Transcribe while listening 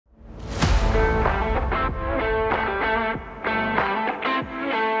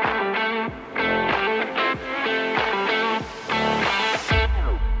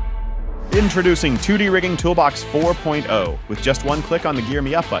Introducing 2D Rigging Toolbox 4.0. With just one click on the Gear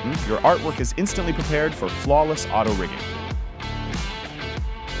Me Up button, your artwork is instantly prepared for flawless auto rigging.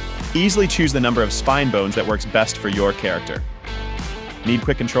 Easily choose the number of spine bones that works best for your character. Need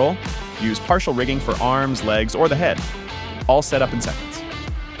quick control? Use partial rigging for arms, legs, or the head. All set up in seconds.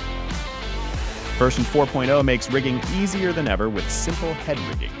 Version 4.0 makes rigging easier than ever with simple head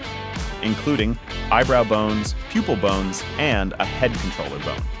rigging, including eyebrow bones, pupil bones, and a head controller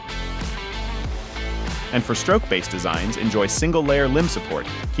bone. And for stroke-based designs, enjoy single-layer limb support,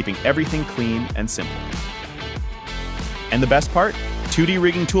 keeping everything clean and simple. And the best part? 2D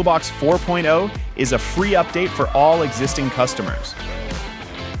Rigging Toolbox 4.0 is a free update for all existing customers.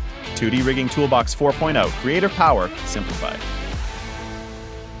 2D Rigging Toolbox 4.0, creative power simplified.